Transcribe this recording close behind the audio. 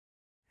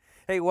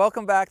Hey,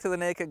 welcome back to The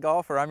Naked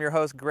Golfer. I'm your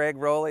host, Greg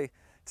Rowley.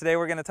 Today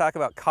we're going to talk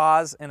about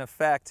cause and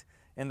effect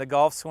in the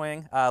golf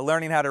swing,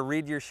 learning how to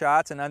read your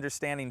shots and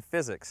understanding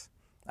physics.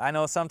 I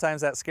know sometimes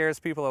that scares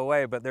people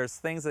away, but there's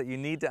things that you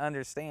need to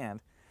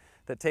understand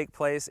that take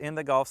place in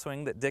the golf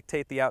swing that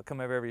dictate the outcome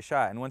of every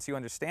shot. And once you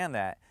understand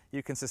that,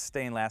 you can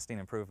sustain lasting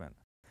improvement.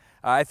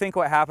 I think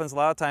what happens a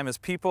lot of time is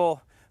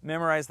people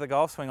memorize the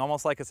golf swing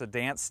almost like it's a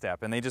dance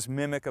step, and they just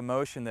mimic a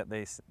motion that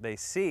they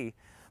see,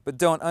 but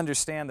don't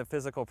understand the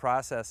physical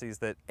processes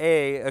that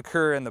A,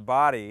 occur in the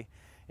body,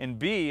 and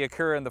B,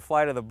 occur in the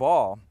flight of the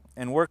ball,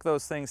 and work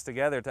those things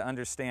together to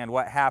understand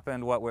what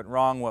happened, what went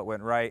wrong, what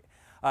went right,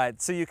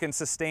 so you can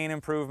sustain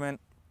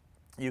improvement,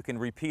 you can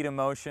repeat a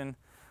motion,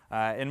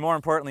 and more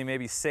importantly,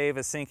 maybe save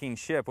a sinking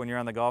ship when you're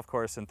on the golf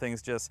course and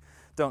things just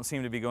don't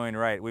seem to be going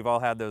right. We've all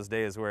had those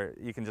days where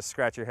you can just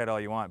scratch your head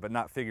all you want, but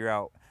not figure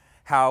out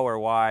how or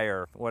why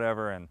or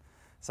whatever, and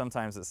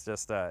sometimes it's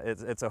just,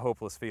 it's a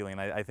hopeless feeling.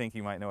 I think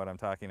you might know what I'm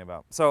talking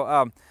about.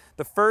 So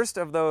the first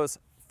of those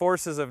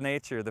forces of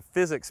nature, the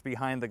physics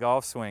behind the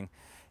golf swing,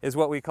 is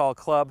what we call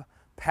club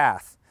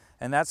path.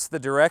 And that's the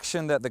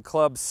direction that the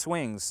club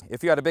swings.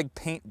 If you had a big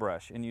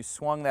paintbrush and you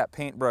swung that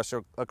paintbrush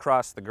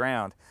across the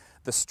ground,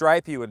 the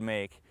stripe you would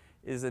make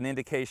is an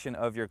indication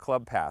of your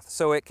club path.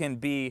 So it can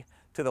be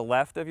to the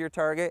left of your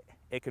target,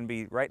 it can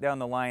be right down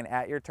the line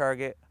at your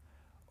target,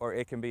 or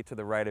it can be to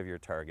the right of your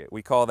target.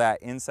 We call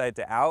that inside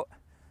to out,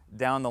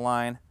 down the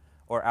line,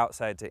 or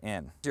outside to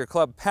in. Your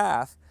club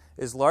path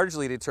is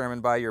largely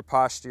determined by your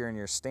posture and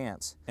your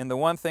stance. And the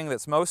one thing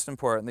that's most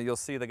important, that you'll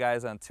see the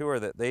guys on tour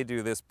that they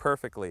do this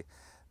perfectly,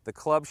 the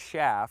club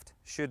shaft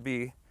should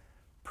be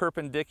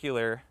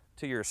perpendicular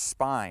to your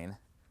spine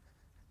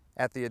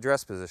at the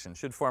address position,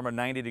 should form a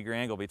 90-degree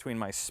angle between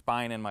my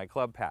spine and my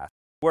club path.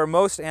 Where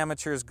most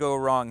amateurs go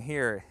wrong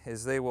here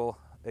is they will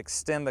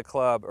extend the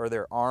club or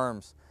their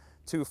arms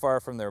too far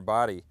from their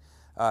body.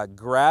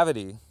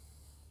 Gravity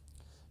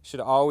should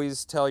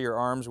always tell your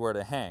arms where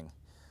to hang.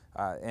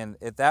 And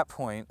at that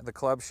point, the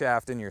club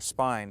shaft in your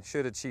spine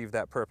should achieve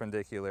that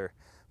perpendicular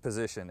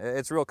position.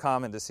 It's real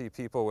common to see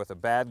people with a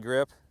bad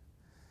grip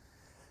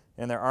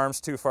and their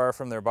arms too far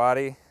from their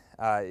body.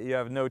 You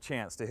have no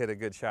chance to hit a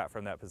good shot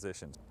from that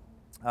position.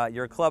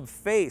 Your club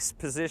face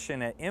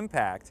position at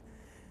impact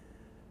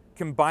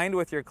combined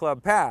with your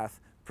club path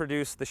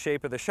produce the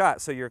shape of the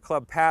shot. So your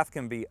club path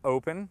can be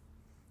open,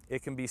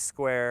 it can be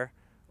square,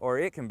 or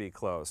it can be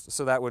closed.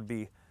 So that would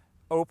be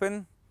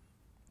open,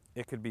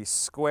 it could be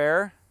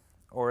square,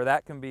 or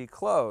that can be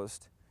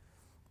closed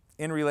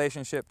in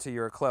relationship to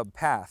your club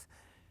path.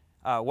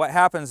 What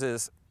happens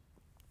is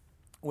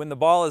when the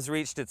ball has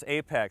reached its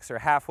apex or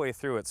halfway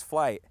through its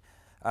flight,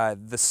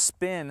 the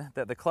spin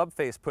that the club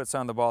face puts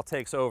on the ball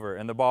takes over,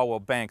 and the ball will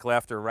bank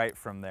left or right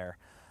from there.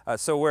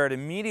 So where it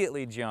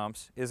immediately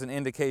jumps is an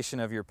indication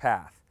of your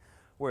path.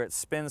 Where it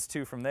spins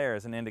to from there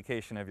is an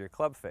indication of your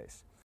club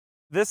face.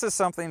 This is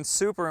something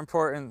super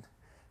important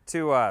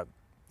to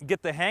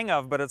get the hang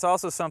of, but it's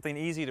also something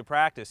easy to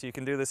practice. You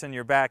can do this in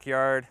your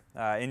backyard,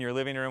 in your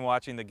living room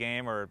watching the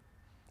game or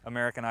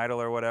American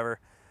Idol or whatever,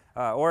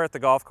 or at the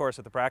golf course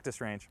at the practice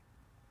range.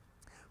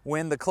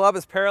 When the club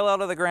is parallel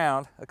to the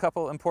ground, a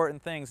couple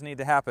important things need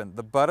to happen.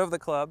 The butt of the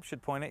club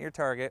should point at your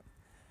target,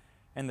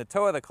 and the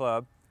toe of the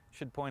club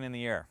should point in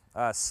the air.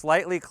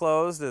 Slightly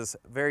closed is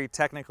very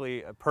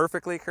technically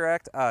perfectly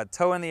correct.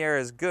 Toe in the air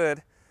is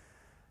good.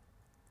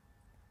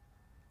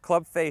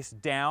 Club face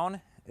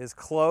down is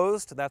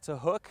closed, that's a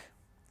hook.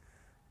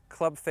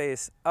 Club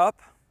face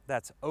up,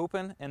 that's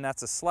open, and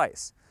that's a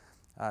slice.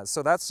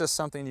 So that's just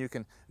something you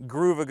can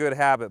groove a good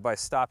habit by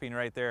stopping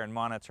right there and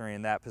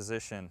monitoring that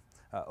position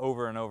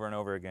over and over and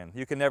over again.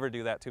 You can never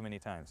do that too many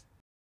times.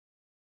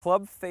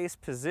 Club face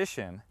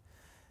position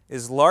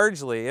is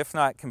largely, if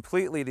not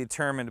completely,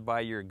 determined by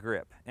your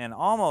grip. And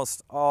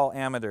almost all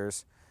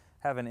amateurs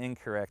have an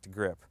incorrect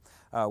grip.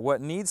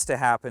 What needs to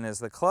happen is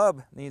the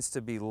club needs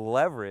to be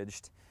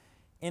leveraged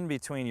in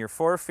between your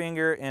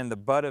forefinger and the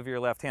butt of your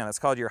left hand. That's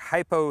called your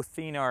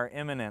hypothenar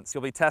eminence.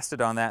 You'll be tested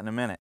on that in a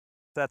minute.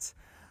 That's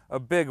a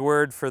big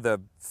word for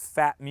the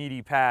fat,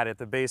 meaty pad at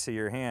the base of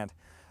your hand.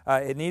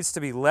 It needs to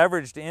be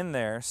leveraged in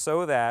there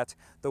so that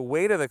the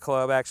weight of the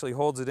club actually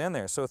holds it in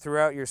there. So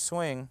throughout your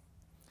swing,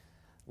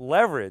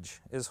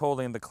 leverage is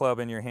holding the club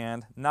in your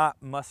hand, not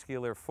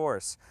muscular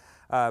force.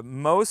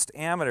 Most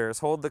amateurs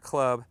hold the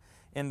club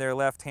in their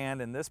left hand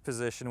in this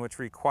position, which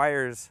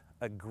requires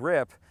a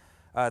grip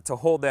to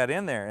hold that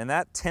in there, and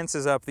that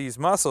tenses up these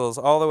muscles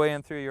all the way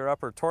in through your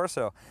upper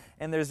torso,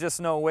 and there's just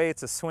no way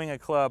to swing a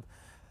club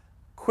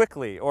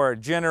quickly or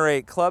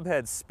generate club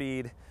head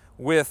speed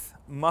with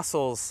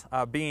muscles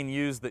being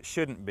used that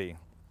shouldn't be.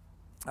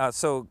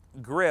 So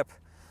grip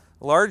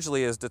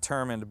largely is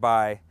determined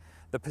by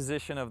the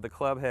position of the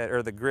club head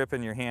or the grip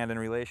in your hand in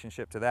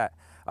relationship to that.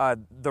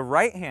 The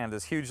right hand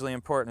is hugely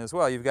important as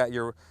well. You've got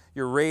your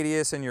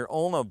radius and your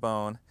ulna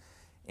bone,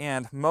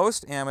 and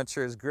most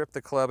amateurs grip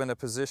the club in a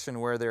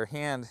position where their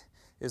hand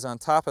is on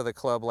top of the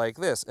club like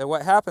this. And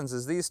what happens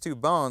is these two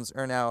bones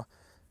are now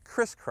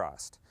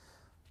crisscrossed.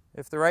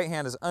 If the right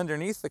hand is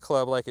underneath the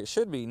club like it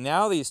should be,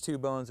 now these two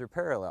bones are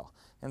parallel.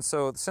 And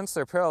so since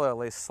they're parallel,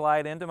 they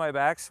slide into my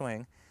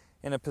backswing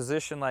in a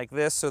position like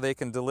this so they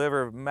can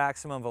deliver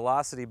maximum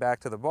velocity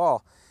back to the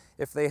ball.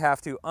 If they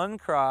have to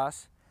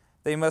uncross,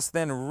 they must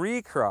then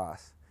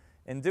recross.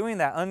 And doing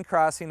that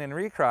uncrossing and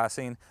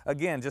recrossing,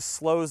 again, just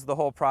slows the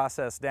whole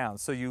process down,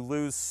 so you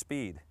lose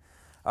speed.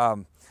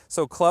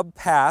 So club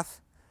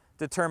path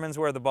determines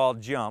where the ball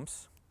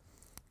jumps.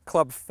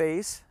 Club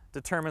face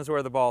determines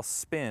where the ball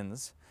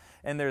spins.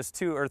 And there's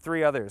 2 or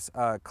 3 others.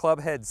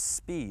 Club head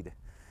speed.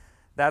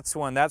 That's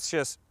one. That's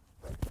just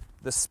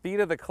the speed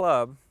of the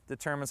club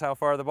determines how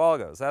far the ball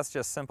goes. That's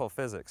just simple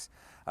physics.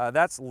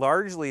 That's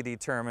largely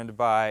determined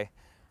by,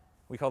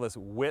 we call this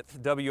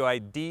width,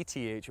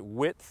 W-I-D-T-H,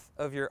 width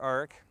of your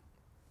arc,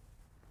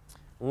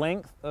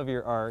 length of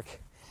your arc,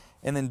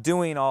 and then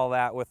doing all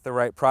that with the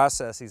right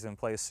processes in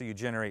place so you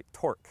generate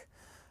torque.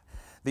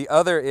 The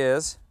other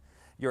is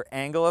your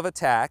angle of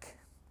attack.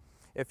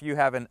 If you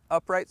have an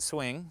upright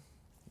swing,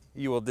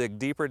 you will dig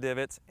deeper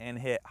divots and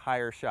hit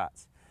higher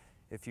shots.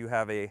 If you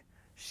have a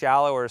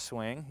shallower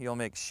swing, you'll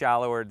make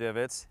shallower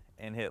divots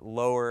and hit a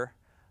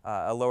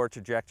lower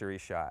trajectory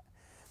shot.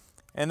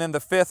 And then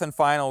the fifth and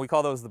final, we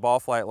call those the ball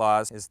flight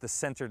laws, is the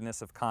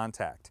centeredness of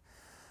contact.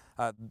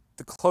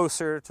 The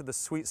closer to the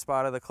sweet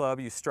spot of the club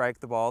you strike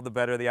the ball, the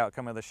better the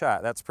outcome of the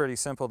shot. That's pretty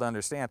simple to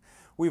understand.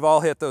 We've all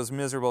hit those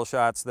miserable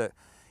shots that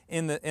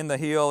in the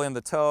heel, in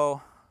the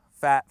toe,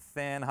 fat,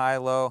 thin, high,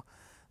 low.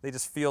 They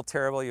just feel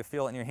terrible. You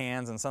feel it in your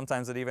hands, and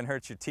sometimes it even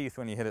hurts your teeth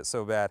when you hit it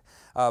so bad.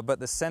 But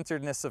the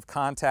centeredness of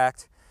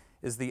contact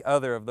is the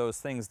other of those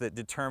things that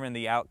determine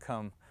the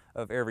outcome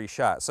of every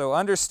shot. So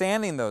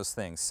understanding those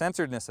things,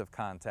 centeredness of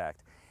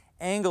contact,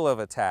 angle of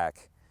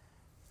attack,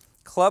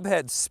 club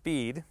head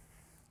speed,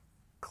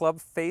 club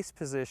face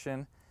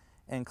position,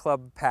 and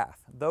club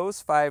path.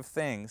 Those 5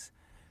 things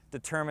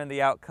determine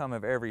the outcome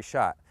of every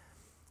shot.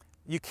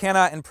 You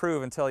cannot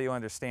improve until you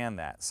understand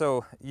that.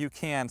 So you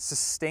can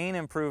sustain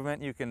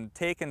improvement, you can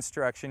take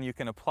instruction, you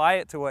can apply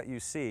it to what you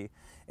see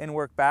and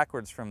work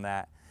backwards from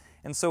that.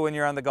 And so when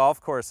you're on the golf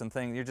course and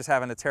you're just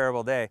having a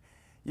terrible day,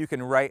 you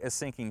can right a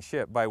sinking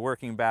ship by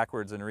working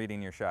backwards and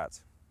reading your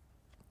shots.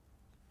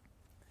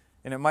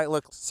 And it might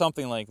look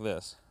something like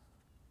this.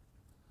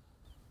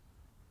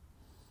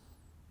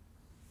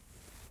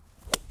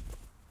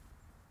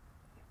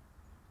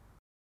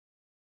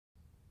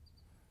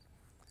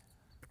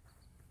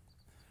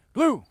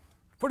 Blue,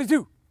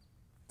 42,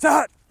 it's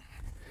hot.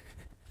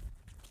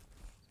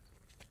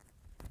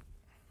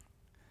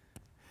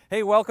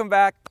 Hey, welcome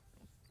back.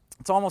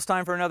 It's almost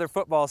time for another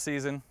football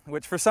season,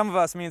 which for some of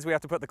us means we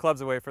have to put the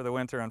clubs away for the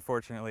winter,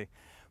 unfortunately.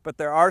 But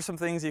there are some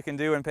things you can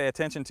do and pay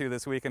attention to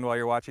this weekend while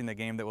you're watching the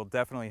game that will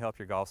definitely help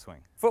your golf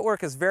swing.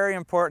 Footwork is very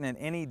important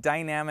in any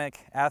dynamic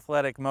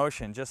athletic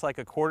motion, just like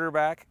a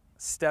quarterback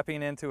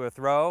stepping into a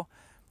throw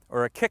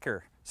or a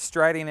kicker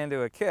striding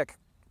into a kick.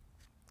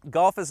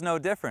 Golf is no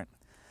different.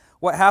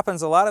 What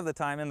happens a lot of the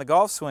time in the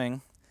golf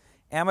swing,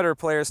 amateur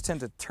players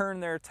tend to turn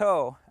their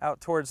toe out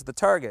towards the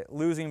target,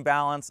 losing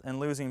balance and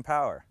losing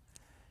power.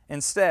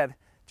 Instead,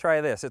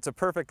 try this. It's a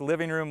perfect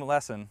living room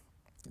lesson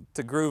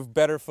to groove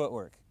better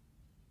footwork.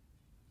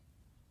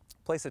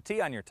 Place a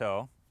tee on your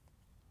toe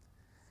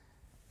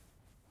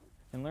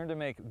and learn to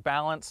make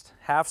balanced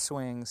half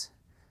swings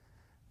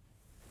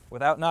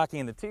without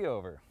knocking the tee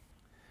over.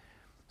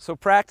 So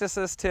practice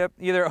this tip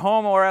either at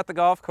home or at the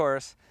golf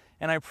course,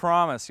 and I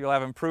promise you'll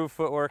have improved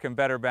footwork and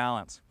better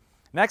balance.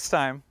 Next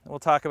time, we'll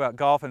talk about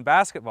golf and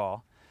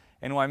basketball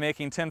and why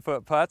making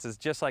 10-foot putts is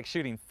just like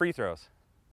shooting free throws.